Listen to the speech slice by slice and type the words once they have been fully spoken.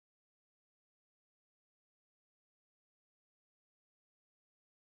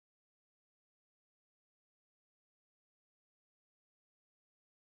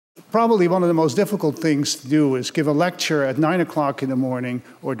Probably one of the most difficult things to do is give a lecture at 9 o'clock in the morning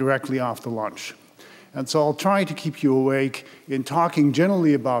or directly after lunch. And so I'll try to keep you awake in talking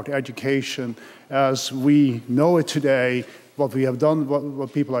generally about education as we know it today, what we have done,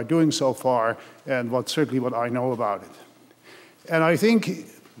 what people are doing so far, and certainly what I know about it. And I think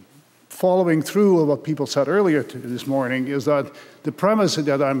following through what people said earlier this morning is that the premise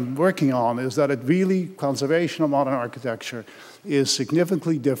that I'm working on is that conservation of modern architecture is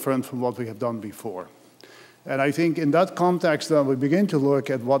significantly different from what we have done before. And I think in that context, then we begin to look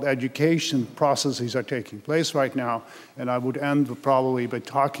at what education processes are taking place right now. And I would end probably by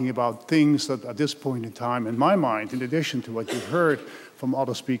talking about things that at this point in time, in my mind, in addition to what you've heard from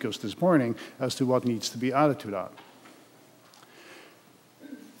other speakers this morning, as to what needs to be added to that.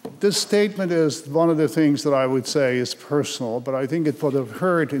 This statement is one of the things that I would say is personal, but I think it what I've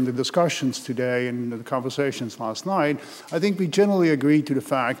heard in the discussions today and the conversations last night, I think we generally agree to the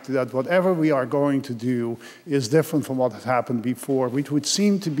fact that whatever we are going to do is different from what has happened before, which would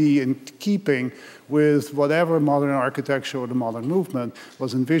seem to be in keeping with whatever modern architecture or the modern movement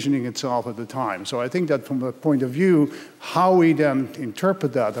was envisioning itself at the time. So I think that from the point of view, how we then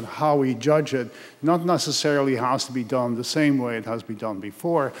interpret that and how we judge it not necessarily has to be done the same way it has been done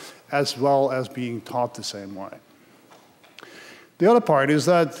before, as well as being taught the same way. The other part is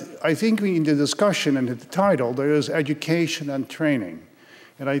that I think in the discussion and in the title, there is education and training.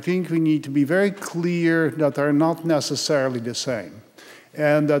 And I think we need to be very clear that they're not necessarily the same.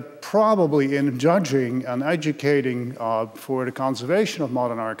 And that probably in judging and educating for the conservation of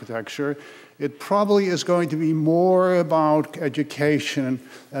modern architecture, it probably is going to be more about education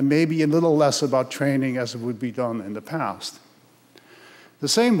and maybe a little less about training as it would be done in the past. The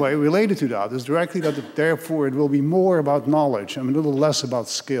same way, related to that, is directly that therefore it will be more about knowledge and a little less about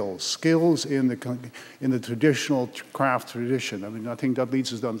skills. Skills in the traditional craft tradition. I mean, I think that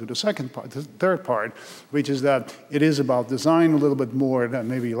leads us down to the third part, which is that it is about design a little bit more and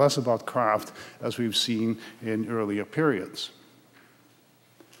maybe less about craft, as we've seen in earlier periods.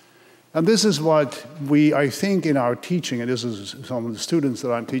 And this is what I think in our teaching, and this is some of the students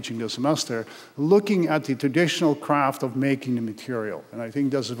that I'm teaching this semester, looking at the traditional craft of making the material. And I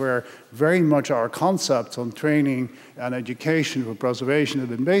think this is where very much our concepts on training and education for preservation have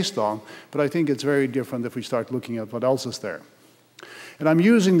been based on, but I think it's very different if we start looking at what else is there. And I'm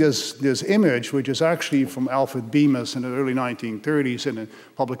using this image, which is actually from Alfred Bemis in the early 1930s in a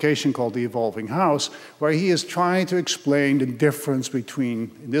publication called The Evolving House, where he is trying to explain the difference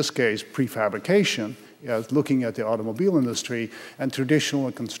between, in this case, prefabrication, looking at the automobile industry, and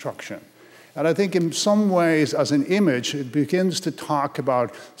traditional construction. And I think in some ways, as an image, it begins to talk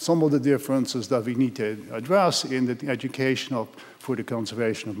about some of the differences that we need to address in the education for the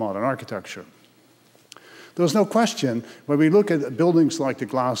conservation of modern architecture. There's no question, when we look at buildings like the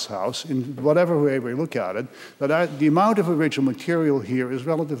glass house, in whatever way we look at it, that the amount of original material here is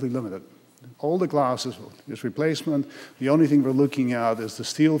relatively limited. All the glass is replacement. The only thing we're looking at is the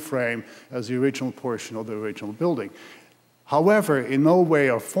steel frame as the original portion of the original building. However, in no way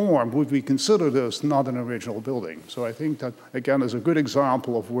or form would we consider this not an original building. So I think that, again, is a good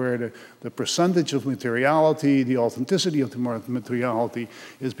example of where the percentage of materiality, the authenticity of the materiality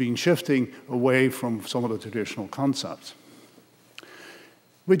is being shifting away from some of the traditional concepts.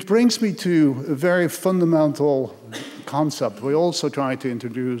 Which brings me to a very fundamental concept we also try to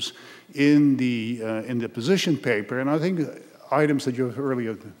introduce in the position paper, and I think items that you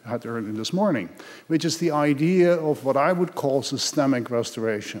had earlier this morning, which is the idea of what I would call systemic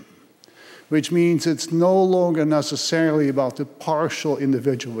restoration, which means it's no longer necessarily about the partial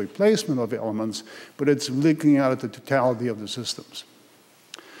individual replacement of elements, but it's looking at the totality of the systems.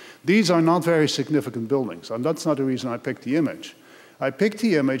 These are not very significant buildings, and that's not the reason I picked the image. I picked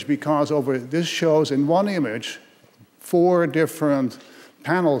the image because this shows in one image 4 different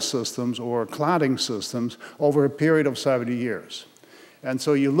panel systems or cladding systems over a period of 70 years. And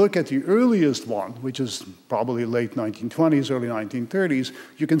so you look at the earliest one, which is probably late 1920s, early 1930s,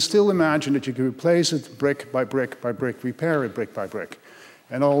 you can still imagine that you can replace it brick by brick by brick, repair it brick by brick.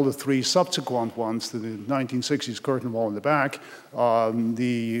 And all the 3 subsequent ones, the 1960s curtain wall in the back,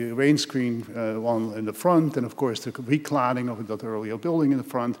 the rain screen one in the front, and of course the recladding of that earlier building in the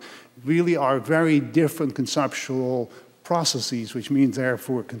front, really are very different conceptual processes, which means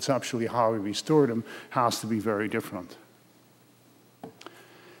therefore conceptually how we restore them has to be very different.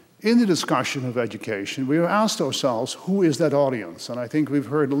 In the discussion of education, we have asked ourselves, who is that audience? And I think we've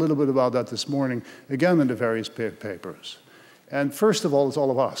heard a little bit about that this morning, again in the various papers. And first of all, it's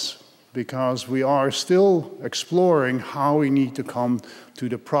all of us, because we are still exploring how we need to come to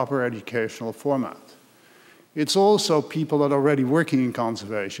the proper educational format. It's also people that are already working in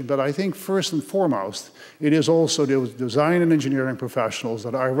conservation, but I think first and foremost, it is also the design and engineering professionals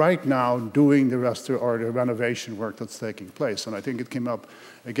that are right now doing the renovation work that's taking place. And I think it came up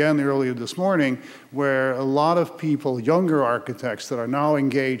again earlier this morning, where a lot of people, younger architects that are now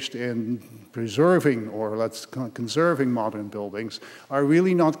engaged in preserving or conserving modern buildings, are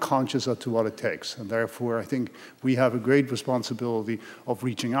really not conscious as to what it takes. And therefore, I think we have a great responsibility of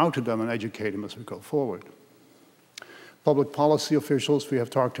reaching out to them and educating them as we go forward. Public policy officials we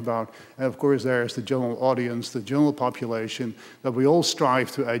have talked about, and of course there's the general audience, the general population that we all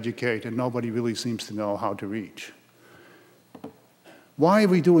strive to educate and nobody really seems to know how to reach. Why are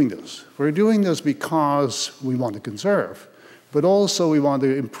we doing this? We're doing this because we want to conserve, but also we want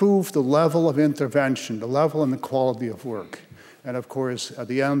to improve the level of intervention, the level and the quality of work. And of course, at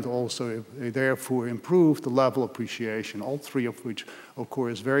the end also, therefore, improve the level of appreciation, all three of which, of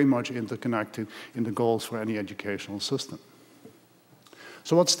course, very much interconnected in the goals for any educational system.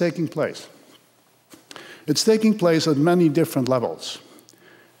 So what's taking place? It's taking place at many different levels.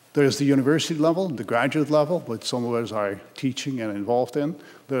 There's the university level, the graduate level, which some of us are teaching and involved in.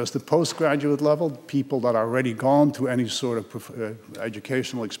 There's the postgraduate level, people that are already gone to any sort of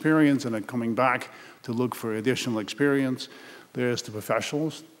educational experience and are coming back to look for additional experience. There's the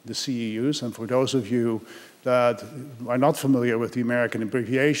professionals, the CEUs, and for those of you that are not familiar with the American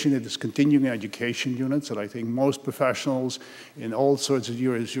abbreviation, it is continuing education units, and I think most professionals in all sorts of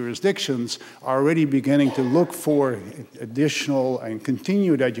jurisdictions are already beginning to look for additional and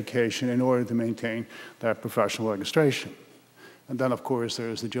continued education in order to maintain that professional registration. And then, of course,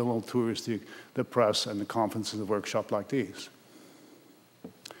 there's the general tours, the press, and the conferences and workshops like these.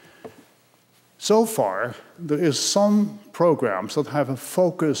 So far, there is some programs that have a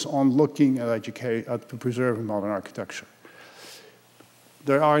focus on looking at preserving modern architecture.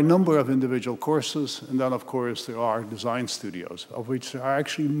 There are a number of individual courses, and then, of course, there are design studios, of which there are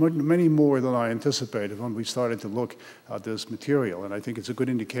actually many more than I anticipated when we started to look at this material. And I think it's a good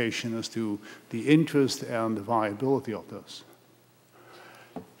indication as to the interest and the viability of this.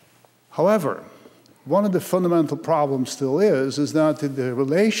 However, one of the fundamental problems still is that the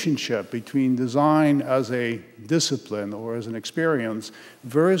relationship between design as a discipline or as an experience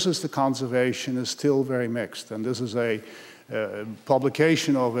versus the conservation is still very mixed. And this is a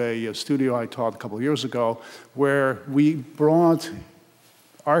publication of a studio I taught a couple of years ago where we brought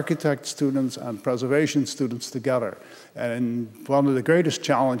architect students and preservation students together. And one of the greatest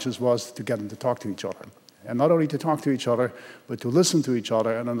challenges was to get them to talk to each other. And not only to talk to each other, but to listen to each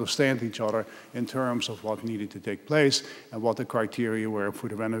other and understand each other in terms of what needed to take place and what the criteria were for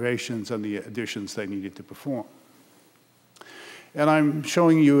the renovations and the additions they needed to perform. And I'm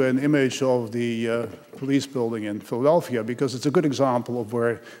showing you an image of the police building in Philadelphia because it's a good example of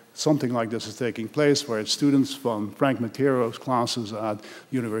where something like this is taking place, where students from Frank Matero's classes at the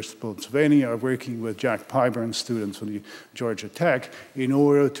University of Pennsylvania are working with Jack Pyburn's students from the Georgia Tech in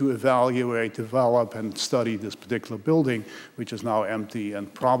order to evaluate, develop, and study this particular building, which is now empty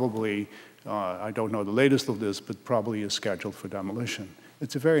and probably, I don't know the latest of this, but probably is scheduled for demolition.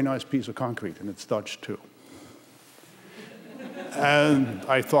 It's a very nice piece of concrete, and it's Dutch too. And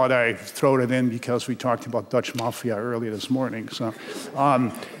I thought I'd throw it in because we talked about Dutch mafia earlier this morning. So,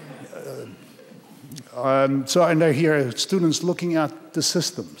 and I hear students looking at the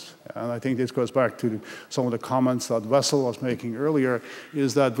systems. And I think this goes back to some of the comments that Wessel was making earlier,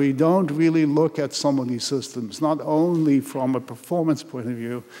 is that we don't really look at some of these systems, not only from a performance point of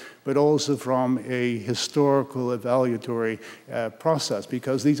view, but also from a historical evaluatory process,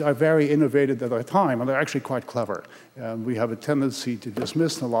 because these are very innovative at our time, and they're actually quite clever. And we have a tendency to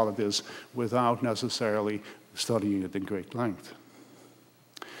dismiss a lot of this without necessarily studying it in great length.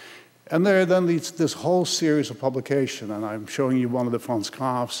 And there then leads this whole series of publication, and I'm showing you one of the Franz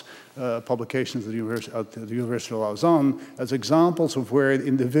Graf's publications at the University of Lausanne as examples of where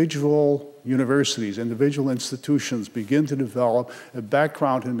individual universities, individual institutions begin to develop a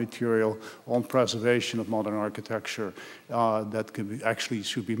background in material on preservation of modern architecture that actually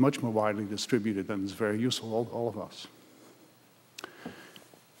should be much more widely distributed and is very useful to all of us.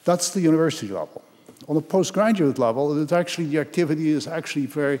 That's the university level. On the postgraduate level, it's actually, the activity is actually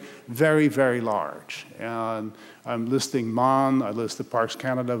very, very, very large. And I'm listing MAN, I listed Parks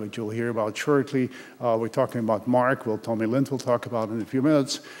Canada, which you'll hear about shortly. We're talking about MARC, Tommy Lind will talk about in a few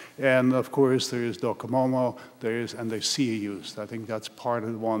minutes. And of course, there is Docomomo, and there's CEUs. I think that's part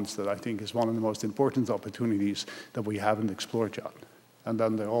of the ones that I think is one of the most important opportunities that we haven't explored yet. And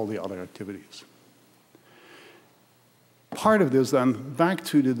then there are all the other activities. part of this then back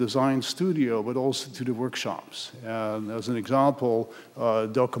to the design studio, but also to the workshops. And as an example,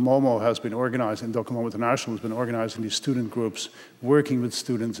 Docomomo has been organized, and Docomomo International has been organizing these student groups, working with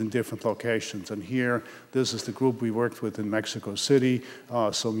students in different locations. And here, this is the group we worked with in Mexico City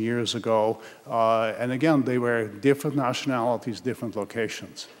some years ago. And again, they were different nationalities, different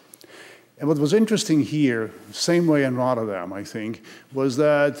locations. And what was interesting here, same way in Rotterdam, I think, was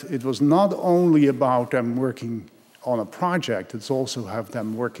that it was not only about them working on a project, it's also have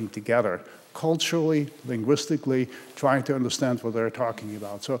them working together, culturally, linguistically, trying to understand what they're talking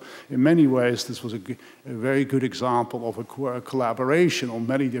about. So in many ways, this was a very good example of a collaboration on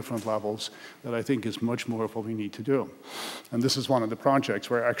many different levels that I think is much more of what we need to do. And this is one of the projects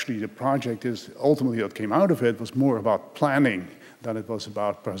where actually the project is, ultimately what came out of it was more about planning than it was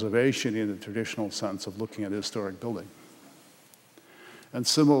about preservation in the traditional sense of looking at a historic building. And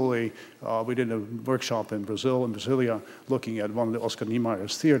similarly, we did a workshop in Brazil, in Brasilia, looking at one of the Oscar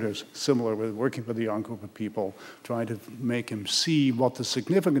Niemeyer's theaters, similar with working with a young group of people, trying to make him see what the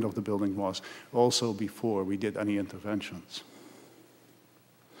significance of the building was, also before we did any interventions.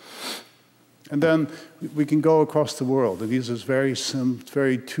 And then we can go across the world, and these are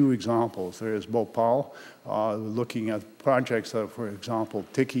very two examples. There is Bhopal, looking at projects that, for example,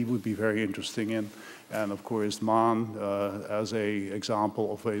 Tiki would be very interesting in. And of course, MAN as an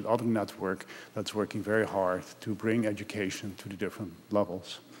example of another network that's working very hard to bring education to the different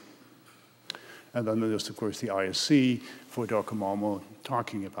levels. And then there's, of course, the ISC for Docomomo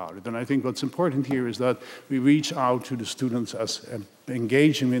talking about it. And I think what's important here is that we reach out to the students as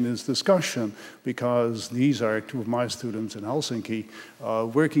engaging in this discussion, because these are two of my students in Helsinki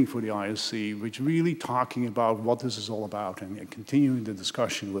working for the ISC, which really talking about what this is all about and continuing the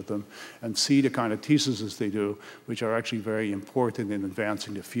discussion with them and see the kind of theses they do, which are actually very important in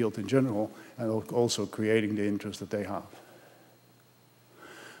advancing the field in general and also creating the interest that they have.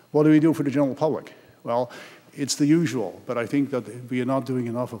 What do we do for the general public? Well, it's the usual, but I think that we are not doing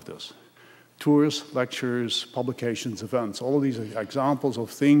enough of this. Tours, lectures, publications, events, all of these are examples of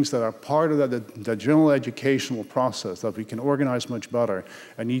things that are part of the general educational process that we can organize much better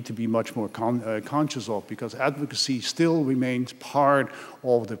and need to be much more conscious of, because advocacy still remains part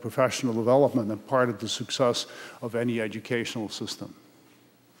of the professional development and part of the success of any educational system.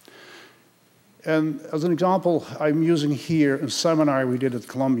 And as an example, I'm using here a seminar we did at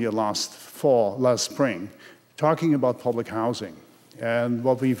Columbia last spring, talking about public housing. And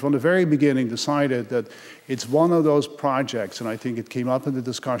what we, from the very beginning, decided that it's one of those projects, and I think it came up in the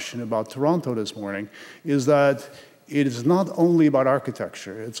discussion about Toronto this morning, is that it is not only about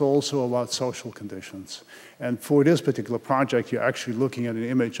architecture, it's also about social conditions. And for this particular project, you're actually looking at an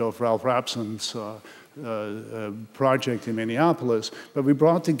image of Ralph Rapson's project in Minneapolis, but we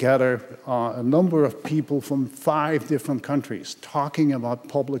brought together a number of people from 5 different countries talking about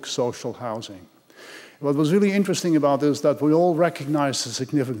public social housing. What was really interesting about this is that we all recognized the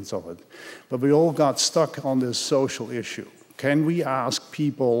significance of it, but we all got stuck on this social issue. Can we ask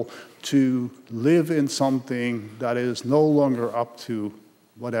people to live in something that is no longer up to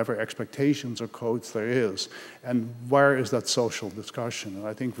whatever expectations or codes there is, and where is that social discussion? And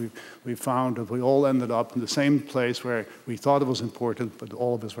I think we found that we all ended up in the same place where we thought it was important, but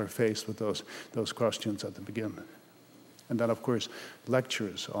all of us were faced with those questions at the beginning. And then, of course,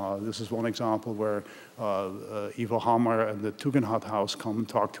 lectures. This is one example where Ivo Hammer and the Tugendhat House come and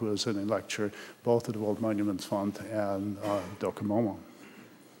talk to us in a lecture, both at the World Monuments Fund and Docomomo.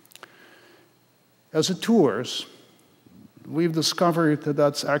 As a tours, we've discovered that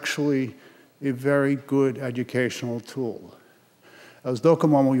that's actually a very good educational tool. As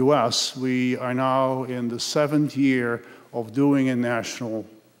Docomomo US, we are now in the 7th year of doing a national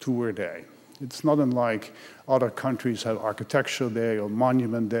tour day. It's not unlike other countries have Architectural Day or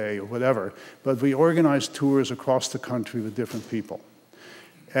Monument Day or whatever, but we organize tours across the country with different people.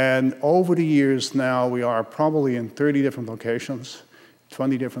 And over the years now, we are probably in 30 different locations,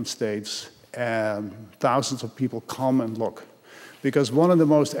 20 different states, and thousands of people come and look. Because one of the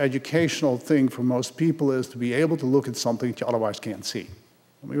most educational things for most people is to be able to look at something that you otherwise can't see.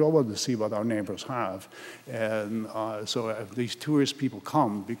 We all want to see what our neighbors have. And so these tourist people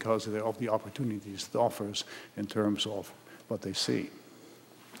come because of the opportunities it offers in terms of what they see.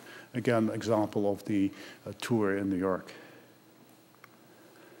 Again, example of the tour in New York.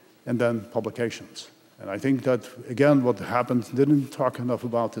 And then publications. And I think that, again, what happened, didn't talk enough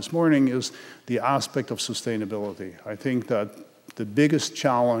about this morning, is the aspect of sustainability. I think that the biggest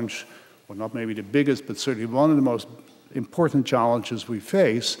challenge, well, not maybe the biggest, but certainly one of the most important challenges we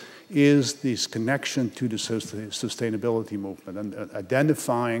face is this connection to the sustainability movement and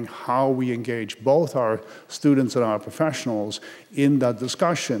identifying how we engage both our students and our professionals in that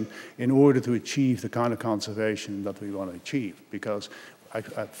discussion in order to achieve the kind of conservation that we want to achieve, because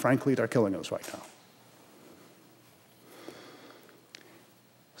frankly, they're killing us right now.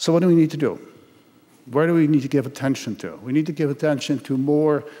 So what do we need to do? Where do we need to give attention to? We need to give attention to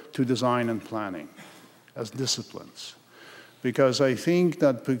more to design and planning as disciplines. Because I think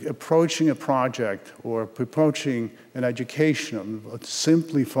that approaching a project or approaching an education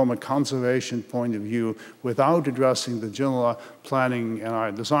simply from a conservation point of view without addressing the general planning and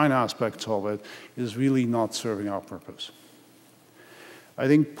our design aspects of it is really not serving our purpose. I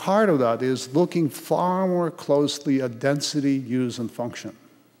think part of that is looking far more closely at density, use, and function.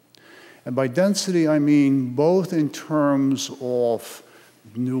 And by density, I mean both in terms of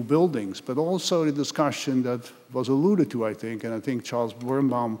new buildings, but also the discussion that was alluded to, I think, and I think Charles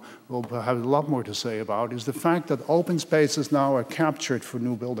Birnbaum will have a lot more to say about, is the fact that open spaces now are captured for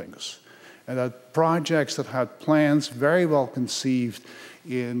new buildings, and that projects that had plans very well conceived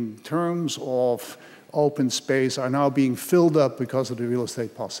in terms of open space are now being filled up because of the real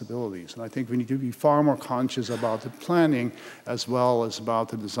estate possibilities. And I think we need to be far more conscious about the planning as well as about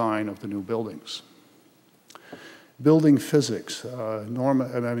the design of the new buildings. Building physics.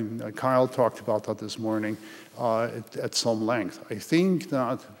 Kyle talked about that this morning at some length. I think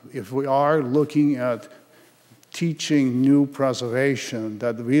that if we are looking at teaching new preservation,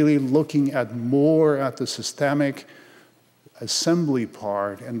 that really looking at more at the systemic assembly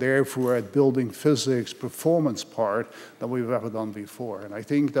part and therefore at building physics performance part than we've ever done before. And I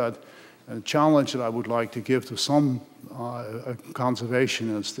think that a challenge that I would like to give to some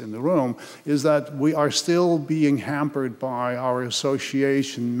conservationists in the room is that we are still being hampered by our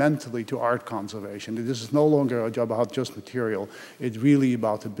association mentally to art conservation. This is no longer a job about just material. It's really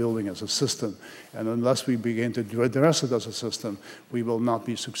about the building as a system. And unless we begin to address it as a system, we will not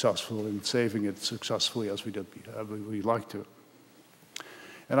be successful in saving it successfully as we'd like to.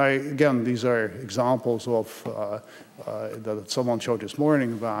 And again, these are examples of that someone showed this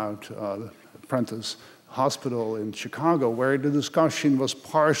morning about Prentice Hospital in Chicago, where the discussion was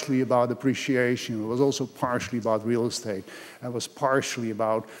partially about appreciation, it was also partially about real estate, and was partially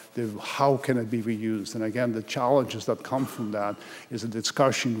about how can it be reused. And again, the challenges that come from that is a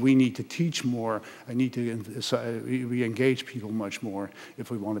discussion we need to teach more and need to re-engage people much more if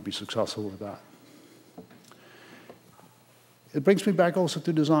we want to be successful with that. It brings me back also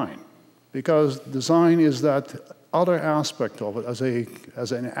to design, because design is that other aspect of it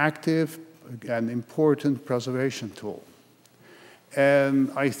as an active and important preservation tool. And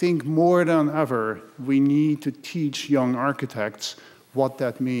I think more than ever, we need to teach young architects what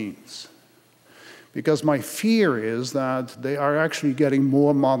that means. Because my fear is that they are actually getting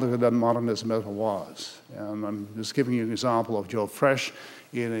more modern than modernism ever was. And I'm just giving you an example of Joe Fresh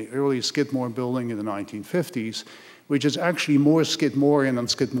in an early Skidmore building in the 1950s, which is actually more Skidmorean than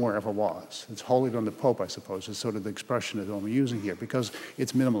Skidmore ever was. It's holier than the Pope, I suppose, is sort of the expression that I'm using here, because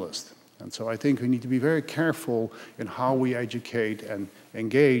it's minimalist. And so I think we need to be very careful in how we educate and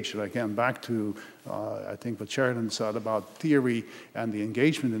engage. And again, back to, I think what Sheridan said about theory and the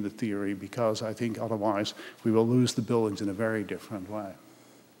engagement in the theory, because I think otherwise we will lose the buildings in a very different way.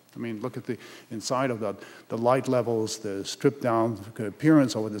 I mean, look at the inside of that, the light levels, the stripped down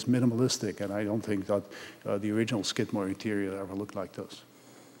appearance of it is minimalistic, and I don't think that the original Skidmore interior ever looked like this.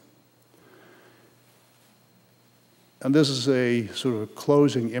 And this is a sort of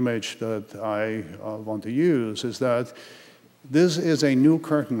closing image that I want to use, is that this is a new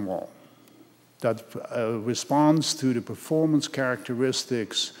curtain wall that responds to the performance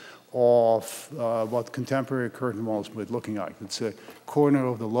characteristics of what contemporary curtain walls would look like. It's a corner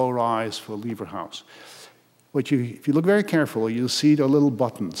of the low-rise for Lever House. If you look very carefully, you'll see the little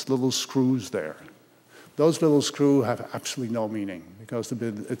buttons, little screws there. Those little screws have absolutely no meaning, because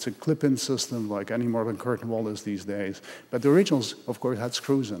it's a clip-in system like any modern curtain wall is these days. But the originals, of course, had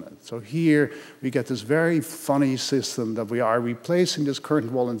screws in it. So here we get this very funny system that we are replacing this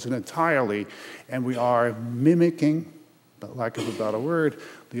curtain wall entirely, and we are mimicking, lack of a better word,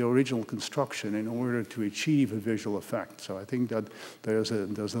 the original construction in order to achieve a visual effect. So I think that there's a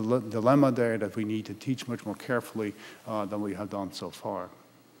dilemma there that we need to teach much more carefully than we have done so far.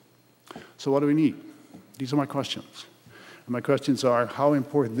 So what do we need? These are my questions. And my questions are, how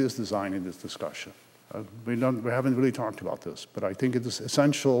important is design in this discussion? We haven't really talked about this, but I think it is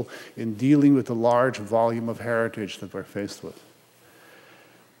essential in dealing with the large volume of heritage that we're faced with.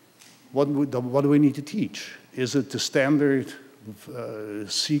 What do we need to teach? Is it the standard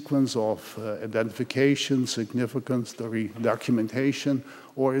sequence of identification, significance, documentation,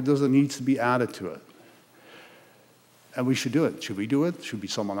 or does it need to be added to it? And we should do it. Should we do it? Should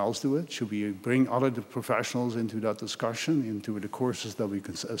someone else do it? Should we bring other professionals into that discussion, into the courses that we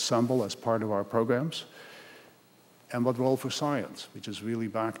can assemble as part of our programs? And what role for science, which is really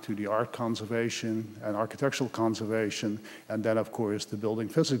back to the art conservation and architectural conservation, and then, of course, the building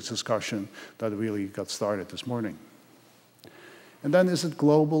physics discussion that really got started this morning. And then, is it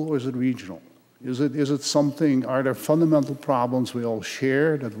global or is it regional? Is it something, are there fundamental problems we all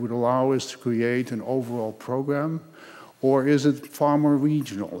share that would allow us to create an overall program? Or is it far more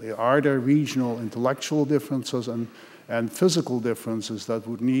regional? Are there regional intellectual differences and physical differences that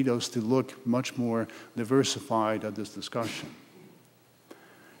would need us to look much more diversified at this discussion?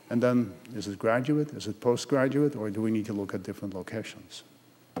 And then, is it graduate, is it postgraduate, or do we need to look at different locations?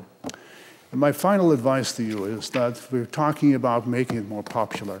 And my final advice to you is that we're talking about making it more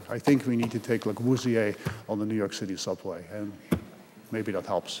popular. I think we need to take Le Corbusier on the New York City subway, and maybe that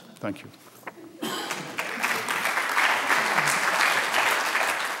helps. Thank you.